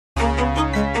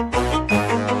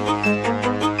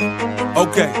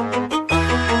Okay.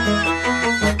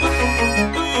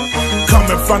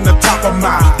 Coming from the top of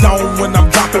my dome when I'm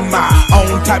dropping my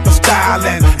own type of style,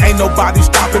 and ain't nobody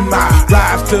stopping my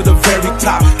rise to the very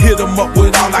top. Hit 'em up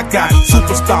with all I got.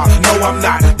 Superstar, no I'm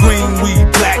not. Green weed,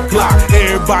 black Glock.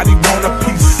 Everybody want a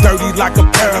piece. Dirty like a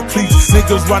paraclete.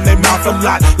 Niggas run their mouth a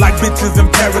lot like bitches and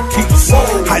parakeets.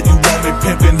 How you want me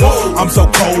pimpin'? I'm so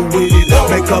cold with it.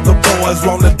 Make other boys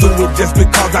wanna do it just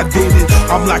because I did it.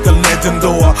 I'm like a legend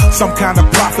or some kind of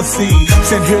prophecy.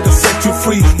 Sent here to set you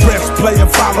free. Press play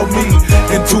and follow me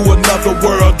into another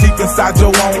world deep inside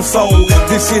your own soul.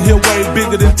 This shit here way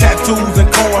bigger than tattoos and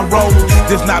cornrows.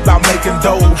 This not about making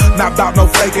dough, not about no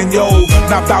faking yo,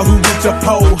 not about who rich or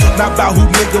poor, not about who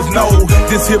niggas know.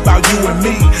 This here about you and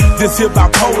me. This here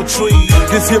about poetry.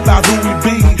 This here about who we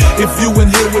be. If you in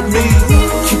here with me,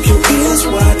 keep your ears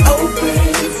wide.